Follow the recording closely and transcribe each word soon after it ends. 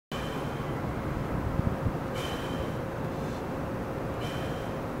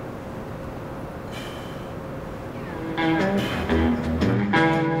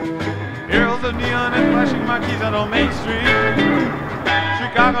of neon and flashing marquees out on Main Street.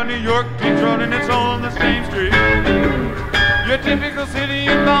 Chicago, New York, Detroit, and it's all on the same street. Your typical city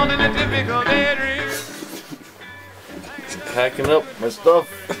involved in a typical daydream. Packing up my stuff.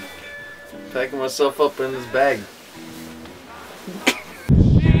 Packing myself up in this bag.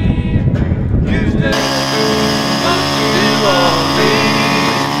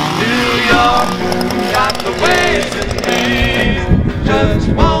 New York got the ways in me, just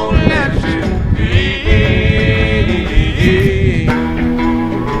won't let you be.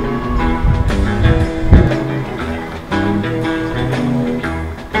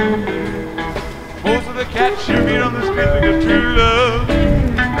 Most of the cats you meet on the street think of true love.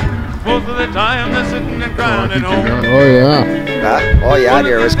 Most of the time they're sitting and crying at home. Oh yeah. Oh yeah,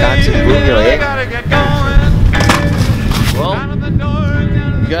 dear Wisconsin Boogle, eh? Well,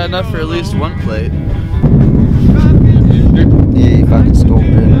 you got enough for at least one plate. Yeah, you fucking stole it.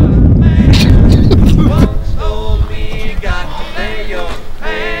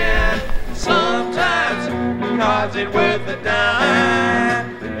 Sometimes cards ain't worth a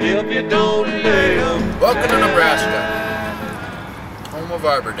dime if you don't lay 'em. Welcome to Nebraska, home of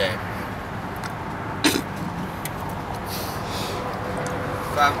Arbor Day.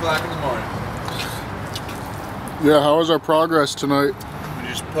 5 o'clock in the morning. Yeah, how was our progress tonight? We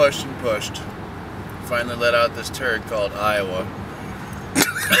just pushed and pushed. Finally let out this turd called Iowa.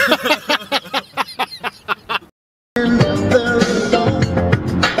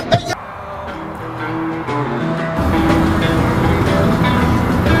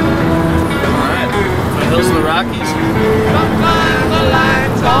 Alright, the hills of the Rockies. Sometimes the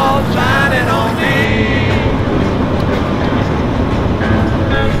lights all shining on me.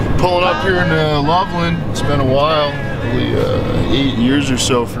 Pulling up here in Loveland. It's been a while, probably 8 years or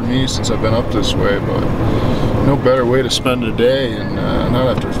so for me since I've been up this way, but no better way to spend a day and not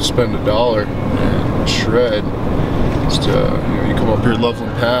have to spend $1 and shred. Just, you know, you come up here at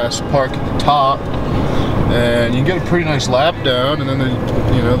Loveland Pass, park at the top, and you get a pretty nice lap down, and then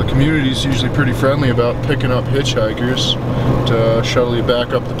the community's usually pretty friendly about picking up hitchhikers to shuttle you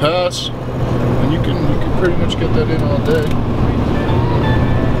back up the pass, and you can pretty much get that in all day.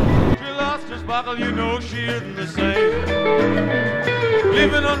 You know she isn't the same.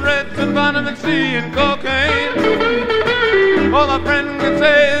 Living on reds and vitamin C and cocaine. All my friend can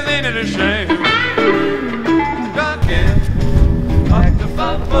say is, ain't it a shame? Ducking like the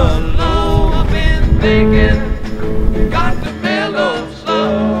buffalo. I've been thinking, got to mellow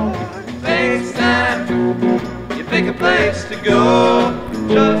slow. Next time you pick a place to go,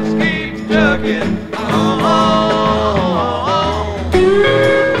 just keep ducking.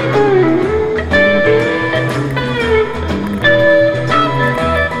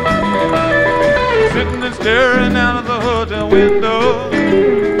 Staring out of the hotel window,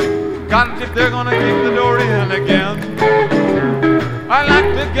 got it if they're gonna kick the door in again. I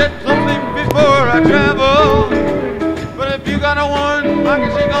like to get something before I travel, but if you got a one, I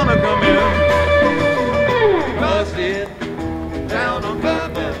guess you're gonna come in. Busted down on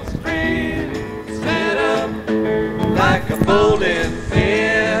Loveland Street, set up like a bowling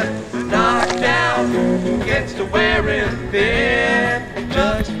pin, knocked out, gets to wearing thin,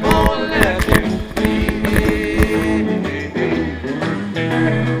 just won't let you.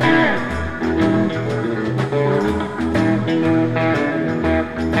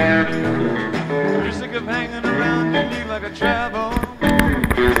 Hanging around, you leave like a travel.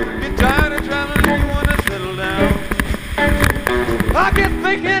 Get tired of traveling, you wanna settle down. I get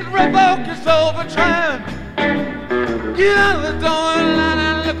thinking, revoke your soul for trying. Get out of the door and line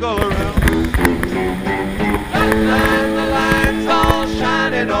and look all around. Sometimes the lights all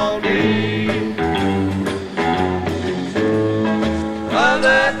shining on me.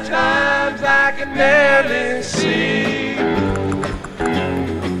 Other times I can barely see.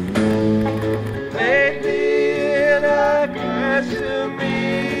 To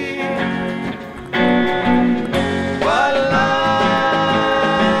me, what a long,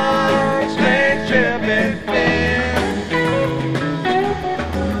 strange trip it's been.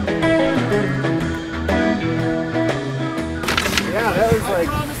 Yeah, that was like.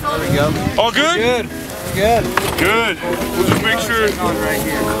 There we go. All good? Good. Good. Good. We'll just make sure. On right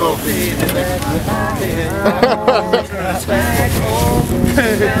here. Oh.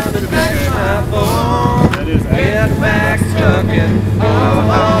 That is Get back trucking.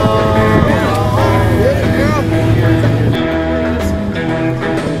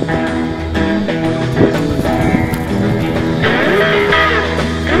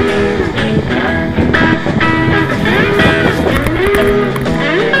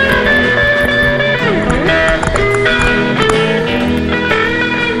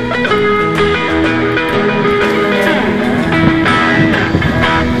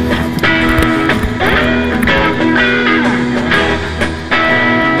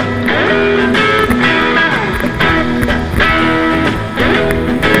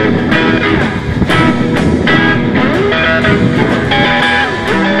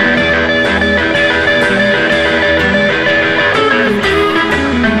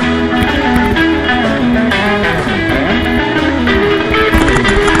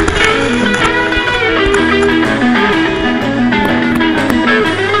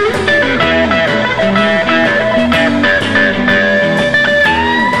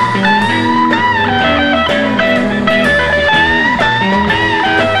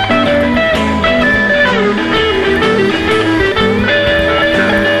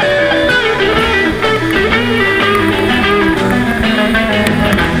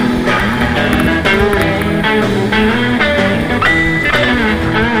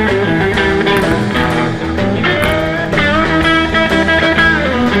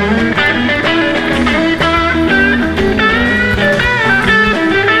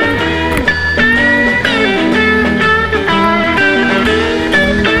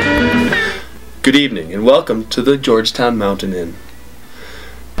 and welcome to the Georgetown Mountain Inn.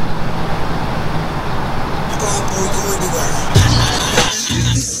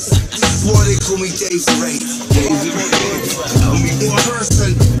 They call me Dave the Rain. Tell me in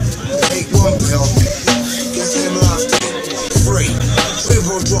person, take one pill, get him last free.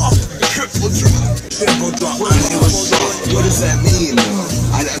 Triple drop, triple drop, triple drop. What does that mean?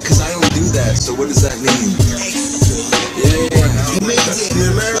 Because I don't do that, so what does that mean? Yeah. You made it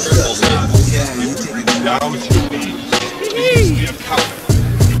in America. Yeah, you take it down with your knees.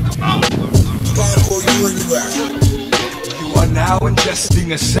 Bob, you anywhere? You are now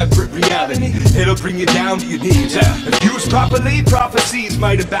ingesting a separate reality. It'll bring you down to your knees. If used properly, prophecies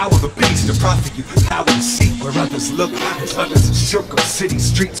might endow the beast to profit you power to see where others look. Others are shook of city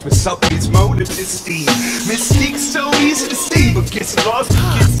streets with subways moan and esteem. Mystique's so easy to see, but gets lost.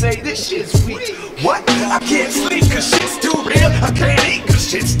 Kids say this shit's weak. What? I can't sleep cause shit's too real. I can't eat cause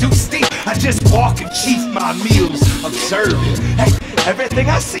shit's too steep. I just walk and chief my meals, observing. Hey, everything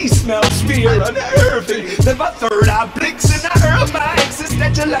I see smells fear, unnerving. Then my third eye blinks and I hurl my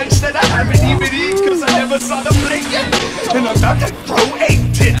existential lunch that I haven't even eaten cause I never saw the blink yet. And I'm about to throw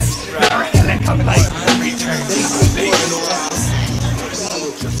 8 tits. Now hell come like return to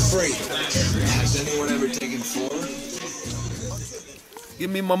Has anyone ever taken 4? Give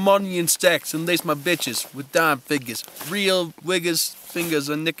me my money in stacks and lace my bitches with dime figures, real wiggers, fingers,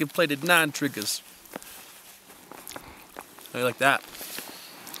 and nickel-plated 9 triggers. How you like that?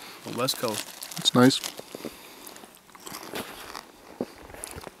 Oh, West Coast. It's nice.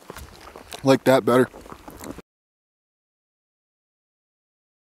 Like that better.